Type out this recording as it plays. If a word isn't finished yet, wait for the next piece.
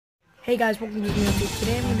Hey guys, welcome to the new update.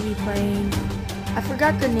 Today I'm going to be playing, I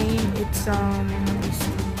forgot the name, it's, let me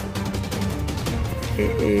see.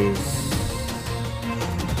 It is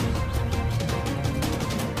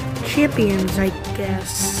Champions, I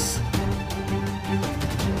guess.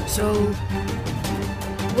 So,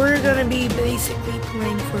 we're going to be basically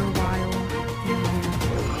playing for a while.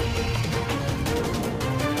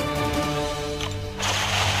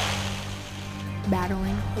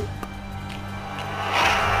 Battling hope.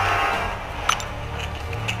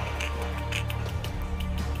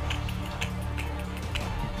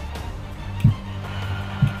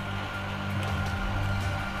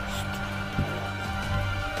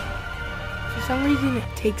 For some reason, it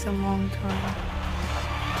takes a long time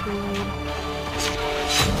to load.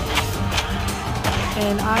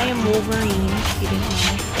 And I am Wolverine, if you didn't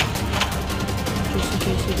know. Just in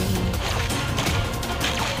case you didn't know.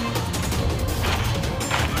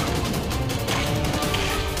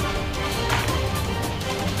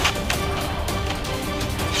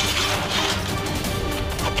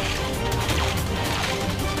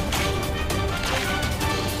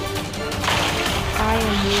 I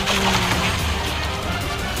am Wolverine.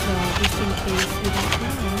 So, just in case you don't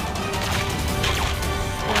know.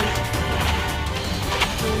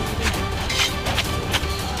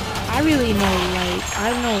 I really know, like, I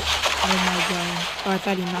know. Oh my god. Oh, I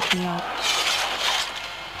thought he knocked me out.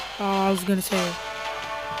 Oh, I was gonna say.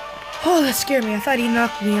 Oh, that scared me. I thought he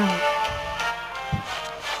knocked me out.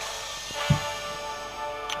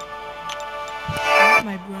 That's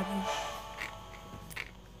my brother.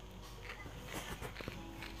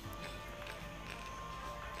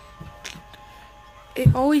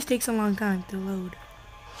 It always takes a long time to load.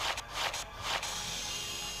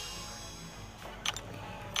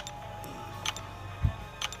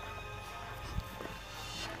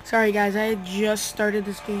 Sorry guys, I had just started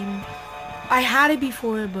this game. I had it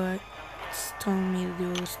before, but it's telling me to do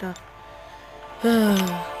all this stuff.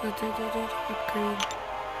 Upgrade.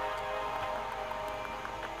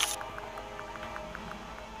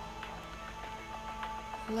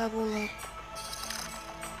 Level up.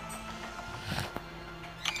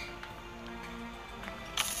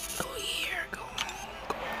 Go here, go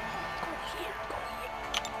here.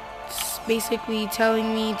 It's basically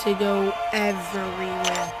telling me to go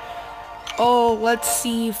everywhere. Oh, let's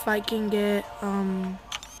see if I can get,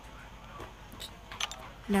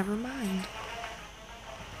 never mind.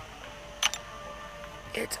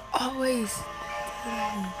 It's always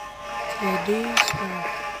telling me to do stuff.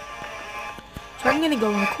 So I'm gonna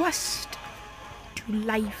go on a quest to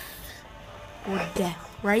life or death,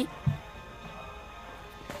 right?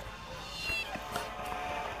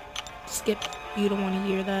 Skip, you don't want to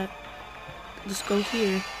hear that. Just go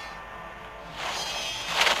here.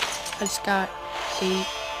 I just got 8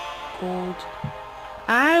 gold.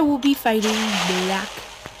 I will be fighting Black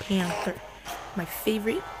Panther. My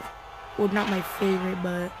favorite, well, not my favorite,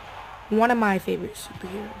 but one of my favorite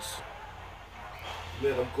superheroes.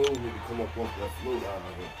 Man, I'm cold when you come up off that float out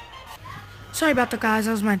of it. Sorry about that, guys.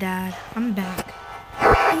 That was my dad. I'm back.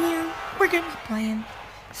 And we're gonna be playing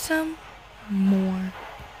some more.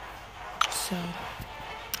 So.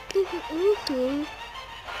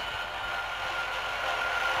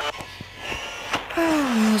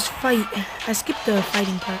 Oh, let's fight. I skipped the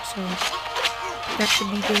fighting part, so that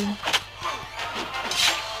should be good.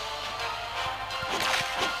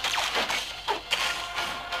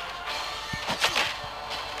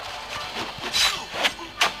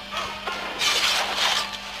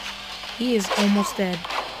 He is almost dead.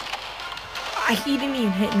 He didn't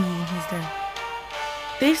even hit me and he's dead.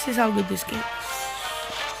 This is how good this game is.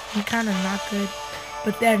 I'm kind of not good,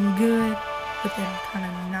 but then good, but then kind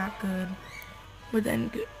of not good, but then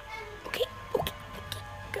good. Okay,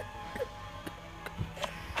 good.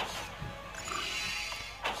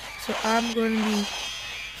 So I'm going to be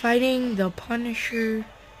fighting the Punisher,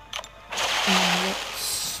 and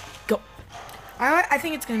let's go. I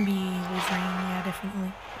think it's going to be Wolverine, yeah,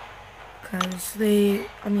 definitely. Because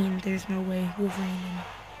there's no way Wolverine and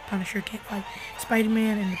Punisher can't fight.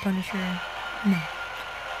 Spider-Man and the Punisher, no.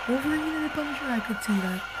 Wolverine and the Punisher, I could see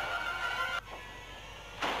that.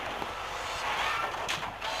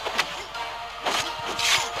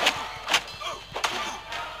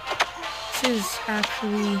 This is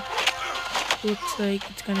actually, looks like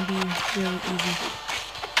it's gonna be really easy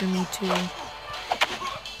for me to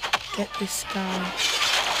get this guy.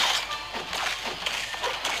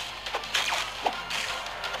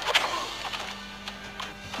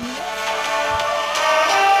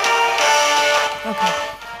 Okay.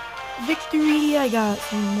 Victory, I got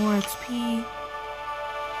some more XP.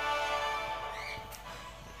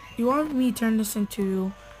 You want me to turn this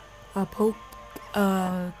into poke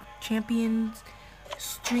champions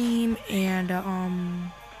stream and what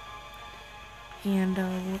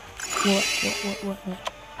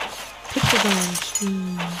pixel gun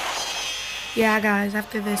stream. Yeah, guys,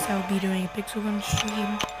 after this I'll be doing a pixel gun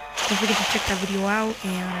stream. Don't forget to check that video out,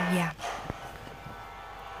 and yeah.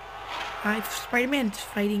 Spider-Man's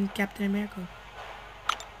fighting Captain America.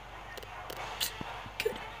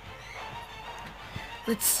 Good.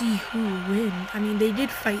 Let's see who will win. I mean, they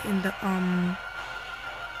did fight in the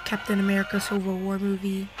Captain America Civil War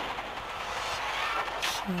movie.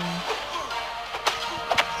 So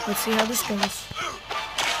let's see how this goes.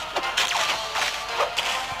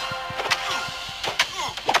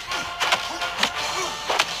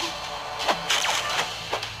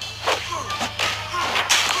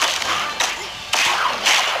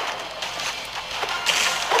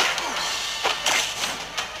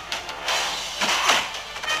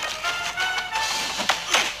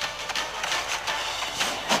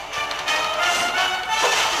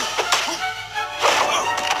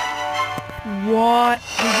 What?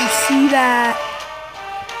 Did you see that?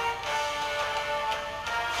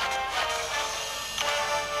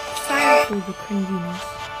 Sorry for the cringiness.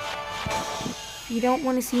 If you don't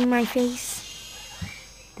want to see my face,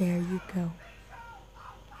 there you go.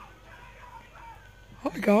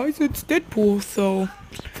 Hi guys, it's Deadpool, so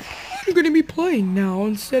I'm gonna be playing now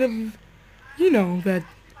instead of, you know, that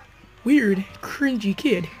weird, cringy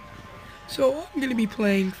kid. So I'm gonna be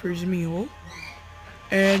playing for Zmiel.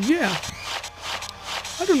 And yeah,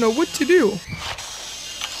 I don't know what to do.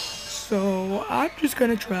 So I'm just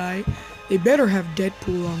gonna try. They better have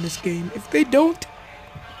Deadpool on this game. If they don't,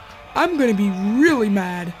 I'm gonna be really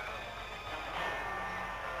mad.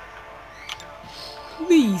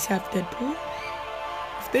 Please have Deadpool.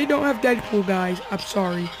 If they don't have Deadpool, guys, I'm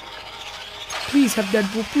sorry. Please have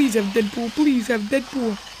Deadpool. Please have Deadpool. Please have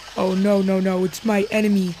Deadpool. Oh no, no, no. It's my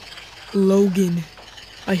enemy, Logan.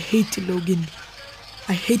 I hate Logan.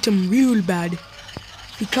 I hate him real bad.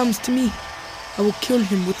 If he comes to me, I will kill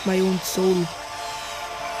him with my own soul.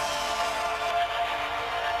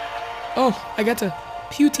 Oh, I got a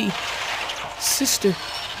Pewty sister.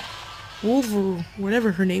 Wolver,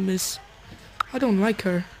 whatever her name is. I don't like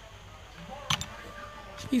her.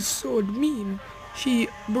 She's so mean. She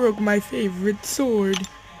broke my favorite sword.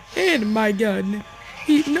 And my gun.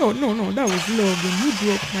 No, that was Logan. He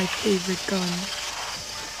broke my favorite gun.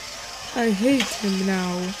 I hate him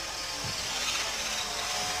now.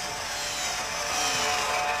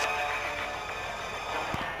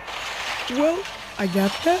 Well, I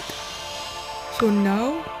got that. So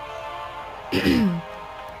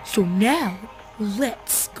now,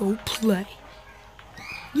 let's go play.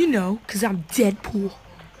 You know, 'cause I'm Deadpool.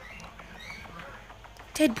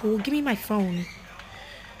 Deadpool, give me my phone.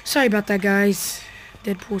 Sorry about that, guys.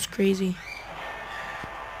 Deadpool's crazy.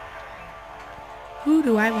 Who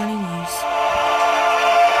do I want to use?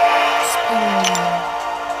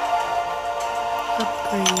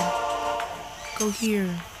 Upgrade. Go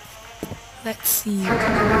here. Let's see.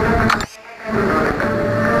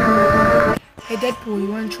 Hey Deadpool,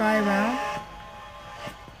 you want to try around?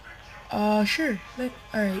 Sure.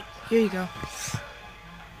 Alright, here you go.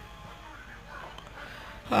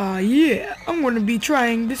 Yeah, I'm gonna be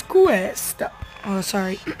trying this quest. Oh,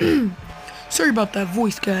 sorry. Sorry about that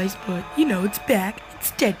voice, guys, but, you know, it's back.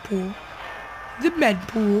 It's Deadpool. The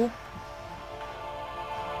Medpool.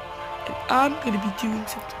 And I'm gonna be doing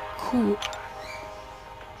something cool.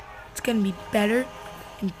 It's gonna be better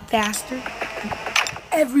and faster than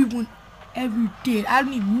everyone ever did. I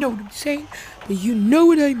don't even know what I'm saying, but you know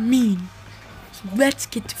what I mean. So let's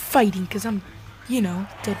get to fighting, because I'm, you know,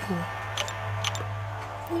 Deadpool.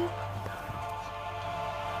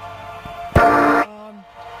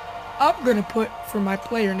 I'm gonna put for my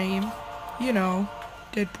player name, you know,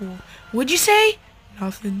 Deadpool. What'd you say?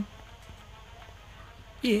 Nothing.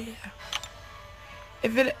 Yeah.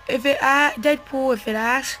 Deadpool, if it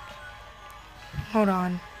asks, hold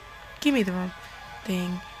on, give me the wrong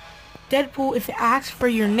thing. Deadpool, if it asks for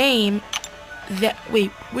your name,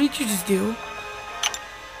 wait, what did you just do?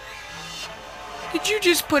 Did you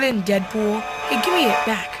just put in Deadpool? Hey, give me it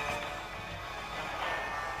back.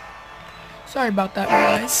 Sorry about that,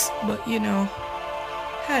 guys, but, you know,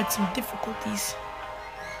 had some difficulties,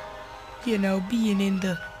 you know, being in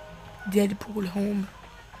the Deadpool home.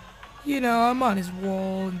 You know, I'm on his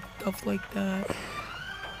wall and stuff like that.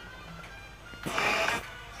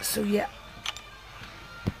 So, yeah.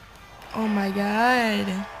 Oh, my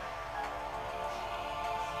God.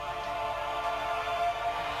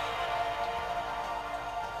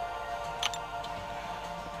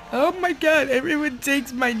 Oh my god, everyone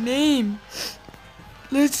takes my name.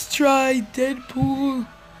 Let's try Deadpool.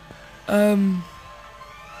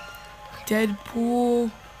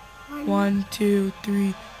 Deadpool. 1, 2,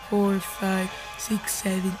 3, 4, 5, 6,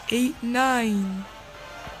 7, 8, 9.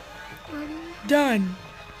 Done.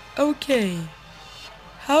 Okay.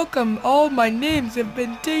 How come all my names have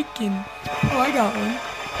been taken? Oh, I got one.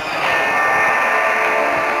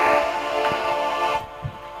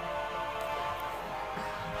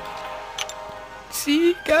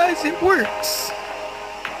 See, guys, it works.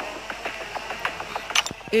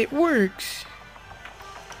 It works.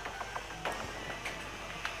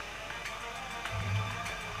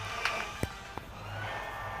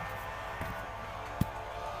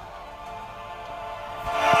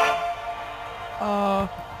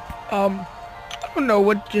 I don't know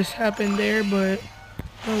what just happened there, but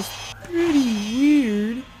that was pretty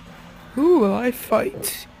weird. Who will I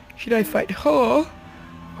fight? Should I fight her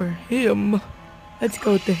or him? Let's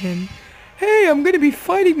go with the him. Hey, I'm gonna be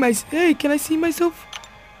fighting Hey, can I see myself?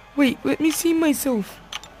 Wait, let me see myself.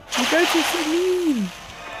 You guys are so mean.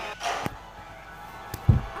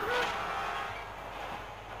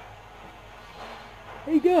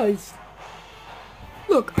 Hey guys.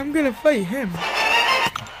 Look, I'm gonna fight him.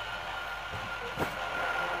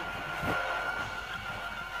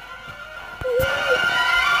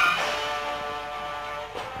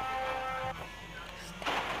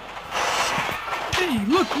 Hey,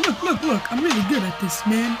 look. I'm really good at this,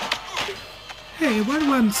 man. Hey, why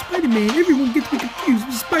do I'm Spider-Man? Everyone gets me confused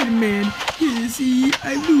with Spider-Man. Yeah, see,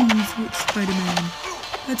 I lose with Spider-Man.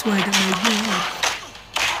 That's why I got my job.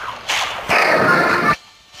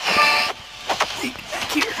 Hey,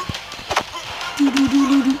 back here. Do.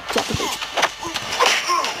 Drop the bitch.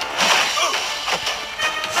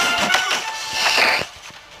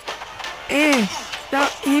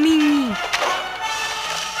 Stop hitting me.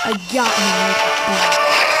 I got me.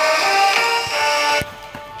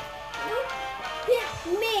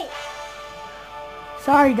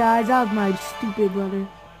 Sorry guys, that was my stupid brother.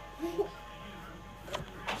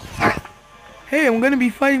 Hey, I'm gonna be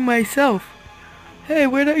fighting myself. Hey,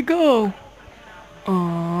 where'd I go?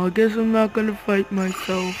 Aw, I guess I'm not gonna fight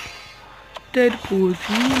myself. Deadpool is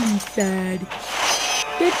really sad.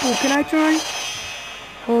 Deadpool, can I try?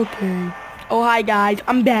 Okay. Oh, hi guys,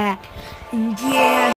 I'm back. Yeah.